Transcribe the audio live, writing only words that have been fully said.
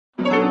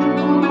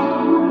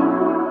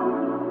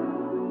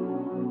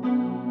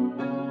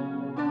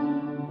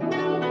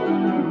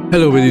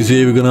Hello buddies,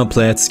 today we're gonna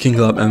play at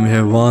SkinClub and we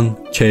have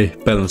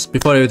 1k balance.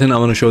 Before everything, I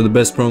want to show the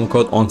best promo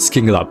code on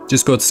SkinClub.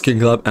 Just go to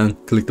SkinClub and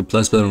click the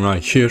plus button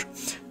right here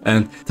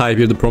and type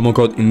here the promo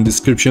code in the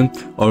description,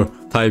 or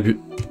type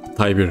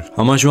here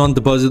how much you want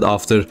deposit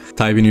after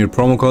typing your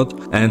promo code.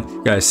 And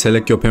guys,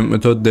 select your payment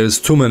method. There's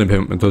too many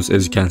payment methods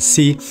as you can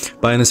see: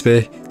 Binance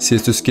Pay,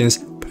 CS2 Skins,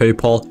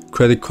 PayPal,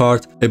 credit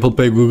card, Apple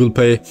Pay, Google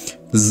Pay,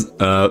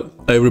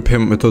 every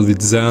payment method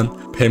with Zen,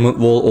 payment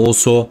wall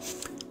also,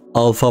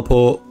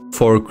 AlphaPo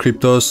for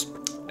cryptos,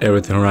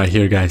 everything right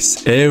here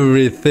guys,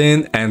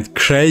 everything, and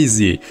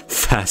crazy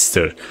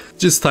faster.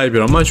 Just type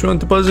here how much you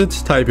want to deposit,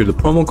 type here the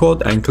promo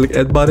code and click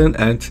add button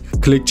and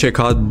click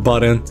checkout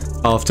button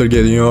after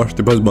getting your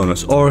deposit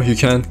bonus, or you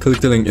can click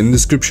the link in the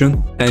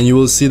description and you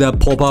will see that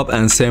pop up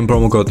and same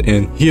promo code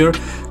in here.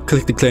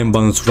 Click the claim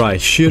bonus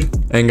right here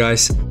and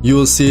guys, you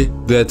will see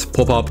that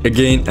pop up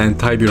again and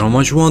type here how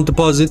much you want to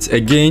deposit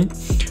again,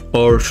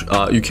 or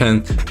you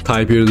can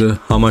type here the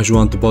how much you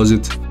want to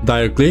deposit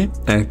directly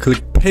and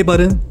click pay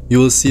button. You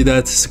will see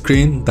that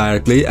screen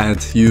directly and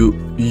you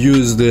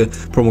use the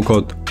promo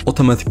code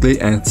automatically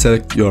and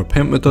select your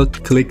payment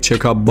method, click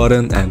checkout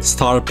button and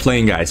start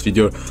playing guys with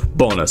your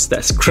bonus.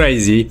 That's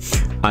crazy.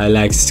 I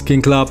like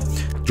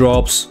SkinClub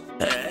drops.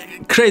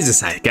 Crazy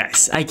site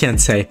guys, I can't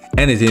say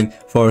anything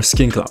for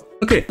SkinClub.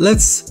 Okay,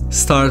 let's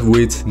start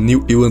with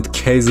new event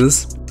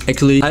cases.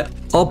 Actually, I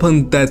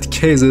opened that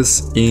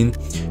cases in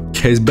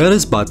case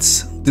battles, but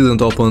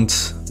didn't open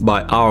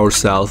by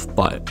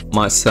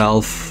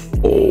myself.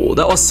 Oh,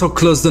 that was so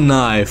close to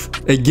knife.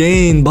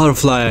 Again,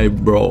 butterfly,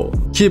 bro.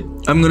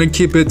 I'm gonna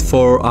keep it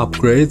for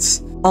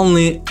upgrades.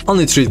 Only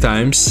 3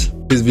 times,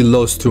 because we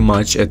lost too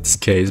much at this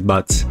case,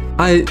 but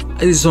I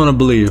just wanna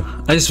believe.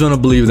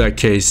 That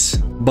case.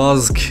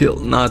 Buzz kill,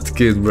 not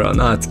good, bro,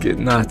 not good,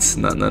 no.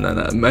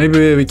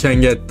 Maybe we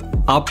can get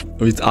up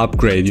with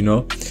upgrade, you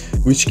know.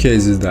 Which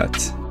case is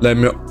that? Let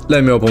me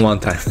open one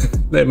time.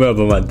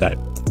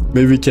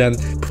 Maybe we can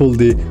pull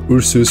the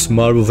Ursus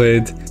Marble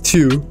Fade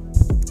 2.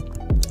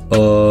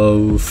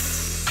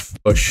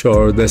 For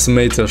sure,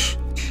 Decimator.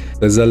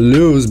 There's a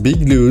lose,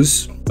 big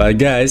lose. But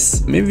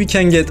guys, maybe we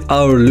can get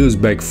our lose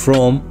back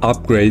from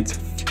upgrade.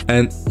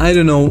 And I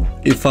don't know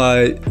if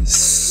I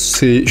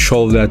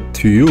show that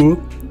to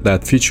you,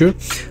 that feature.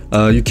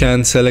 You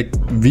can select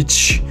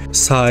which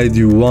side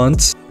you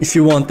want. If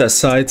you want that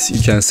side,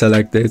 you can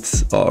select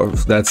it, or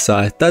that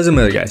side, doesn't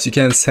matter guys. You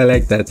can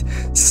select that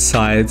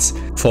side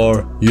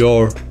for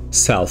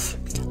yourself.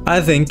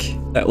 I think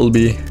that will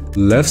be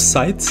left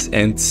side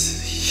and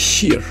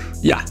here,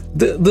 yeah,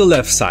 the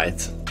left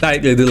side,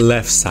 directly the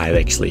left side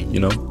actually, you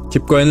know.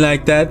 Keep going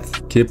like that,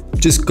 keep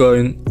just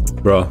going,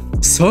 bro.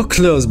 So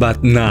close,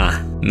 but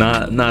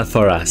not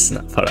for us.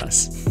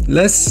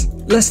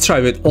 Let's try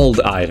with all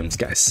the items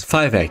guys.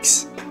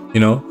 5x, you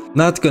know,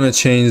 not gonna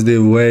change the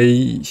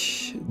way,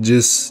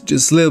 just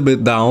a little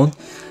bit down.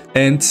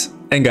 And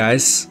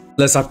guys,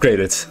 let's upgrade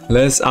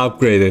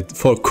it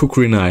for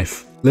cookery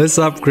knife. Let's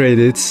upgrade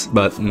it,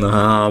 but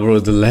nah bro,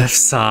 the left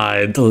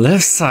side,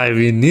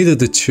 we needed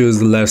to choose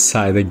the left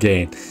side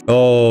again.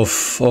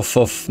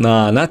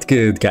 Nah, not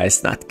good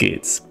guys, not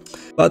good.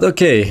 But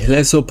okay,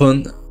 let's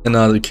open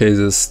another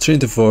cases,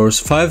 24s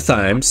 5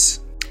 times,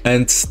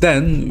 and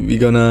then we're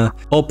gonna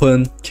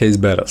open case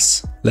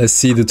battles. Let's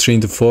see the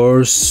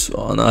 24s.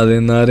 Oh, not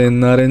in.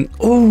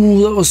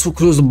 Oh, that was so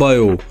close to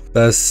bio.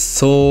 That's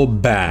so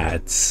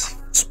bad.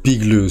 It's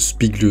big lose.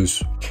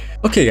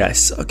 Okay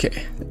guys,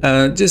 okay,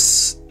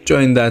 just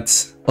join that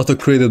auto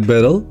created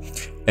battle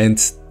and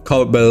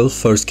cover battle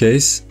first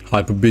case,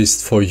 hyper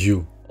beast for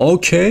you.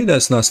 Okay,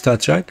 that's not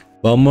stat track.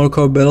 One more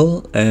cover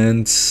battle,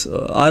 and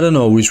I don't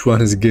know which one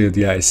is good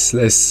guys.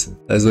 Let's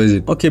wait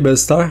it. Okay, battle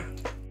star,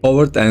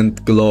 forward and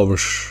glover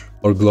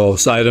or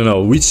gloves. I don't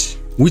know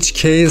which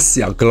case.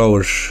 Yeah,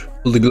 glover.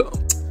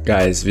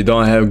 Guys, we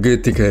don't have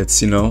good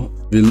tickets, you know.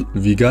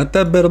 We got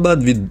that battle, but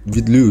we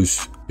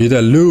lose. With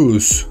a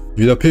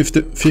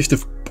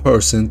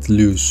 50%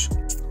 lose.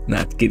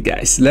 Not good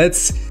guys.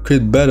 Let's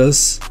quit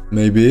battles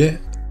maybe.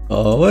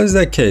 What is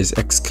that case?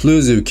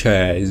 Exclusive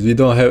case. We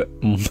don't have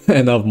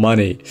enough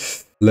money.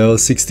 Level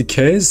 60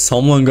 case.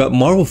 Someone got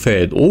Marble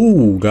Fade.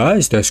 Oh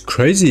guys, that's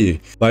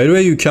crazy. By the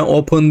way, you can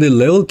open the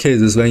level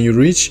cases when you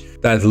reach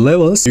that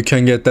levels. You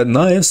can get that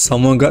knife.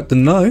 Someone got the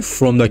knife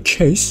from the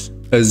case,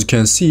 as you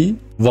can see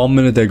 1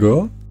 minute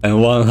ago and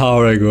 1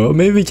 hour ago.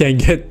 Maybe we can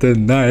get the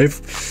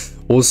knife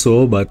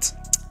also, but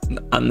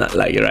I'm not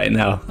like it right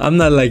now.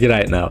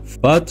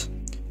 But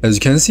as you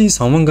can see,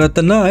 someone got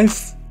the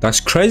knife. That's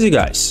crazy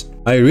guys.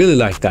 I really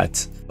like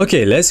that.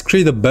 Okay, let's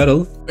create a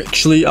battle.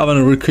 Actually, I want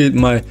to recreate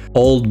my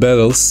old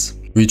battles.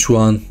 Which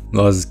one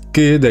was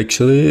good?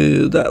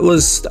 Actually, that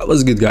was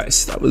good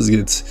guys. That was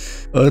good.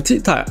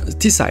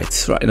 T-side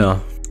right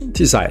now.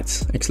 T-side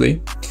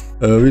actually.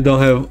 We don't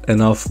have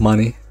enough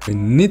money. We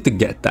need to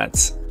get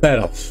that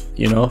battle,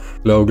 you know.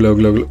 Glow.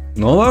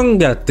 No one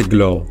got the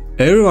glow.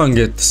 Everyone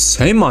get the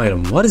same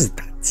item. What is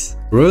that?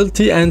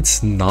 Royalty and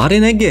not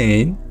in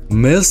again.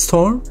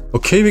 Maelstrom.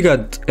 Okay, we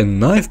got a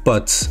knife,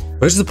 but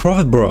where's the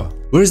profit, bro?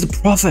 Where's the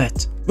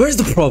profit? Where's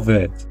the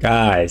profit?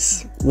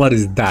 Guys, what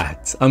is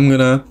that? I'm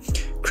gonna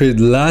create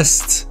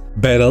last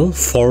battle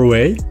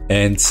 4-way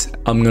and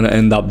I'm gonna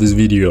end up this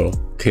video.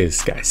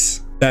 Cause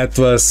guys, that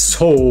was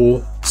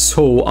so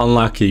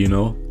unlucky, you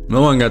know.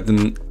 No one got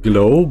the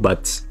glow,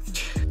 but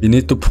you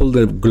need to pull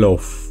the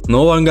glove.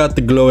 No one got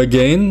the glow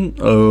again.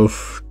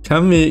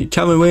 Can we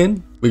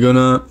win? We're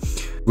gonna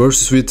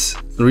versus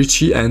with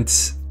Richie and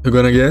we're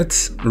gonna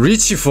get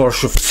Richie for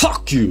sure.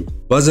 Fuck you.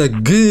 Was a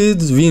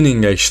good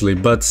winning actually,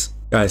 but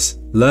guys,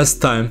 last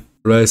time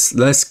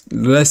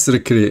let's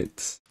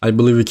recreate. I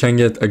believe we can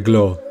get a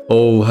glow.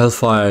 Oh,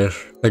 hellfire.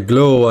 The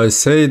glow, I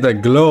say the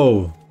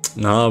glow.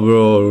 Nah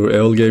bro,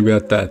 ALL game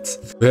got that.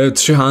 We have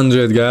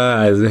 300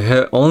 guys, we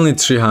have only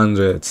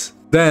 300.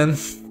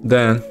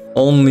 Then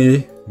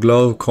only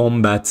glow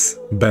combat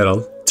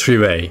battle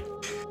 3-way.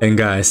 And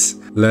guys,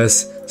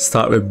 let's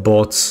start with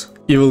both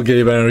Evil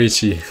Gabe and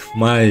Richie,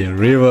 my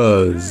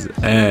rivals.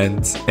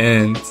 And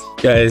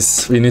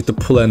guys, we need to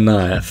pull a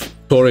knife.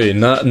 Sorry,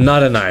 not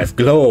a knife,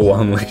 glow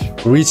only.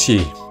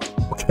 Richie.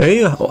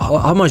 Okay,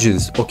 how much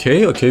is it?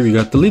 Okay, we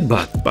got the lead,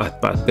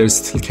 but there's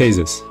still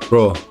cases.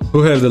 Bro,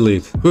 who have the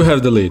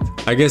lead?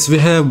 I guess we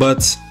have,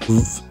 but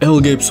ALL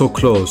Gabe so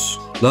close.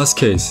 Last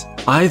case.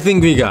 I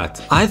think we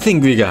got.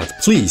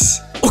 Please.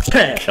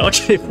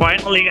 Okay,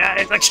 finally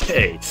guys,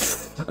 okay.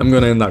 I'm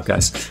gonna end up,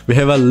 guys. We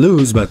have a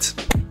lose, but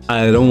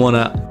I don't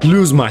wanna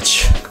lose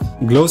much.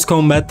 Glows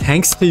combat,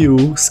 thanks to you.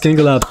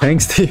 SkinClub,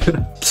 thanks to you.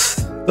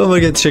 Don't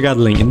forget to check out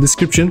the link in the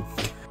description.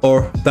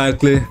 Or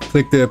directly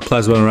click the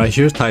plus button right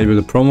here, type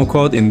the promo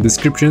code in the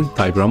description,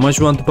 type how much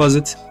you want to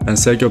deposit, and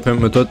select your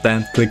payment method,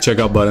 then click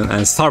checkout button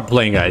and start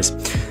playing, guys.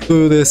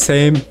 Do the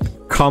same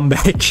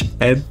comeback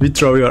and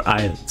withdraw your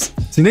items.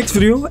 See you next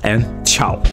video and ciao.